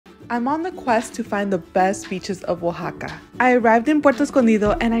I'm on the quest to find the best beaches of Oaxaca. I arrived in Puerto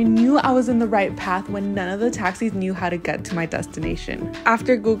Escondido and I knew I was in the right path when none of the taxis knew how to get to my destination.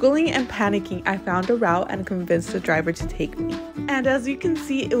 After Googling and panicking, I found a route and convinced the driver to take me. And as you can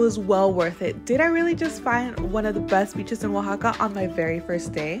see, it was well worth it. Did I really just find one of the best beaches in Oaxaca on my very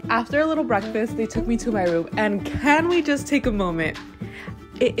first day? After a little breakfast, they took me to my room, and can we just take a moment?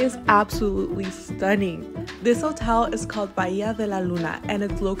 It is absolutely stunning. This hotel is called Bahía de la Luna and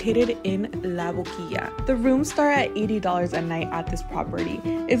it's located in La Boquilla. The rooms start at $80 a night at this property.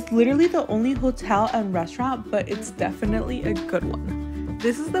 It's literally the only hotel and restaurant, but it's definitely a good one.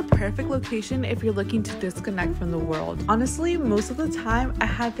 This is the perfect location if you're looking to disconnect from the world. Honestly, most of the time, I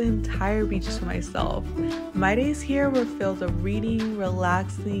had the entire beach to myself. My days here were filled with reading,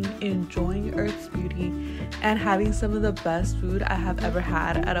 relaxing, enjoying Earth's beauty, and having some of the best food I have ever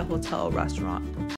had at a hotel restaurant.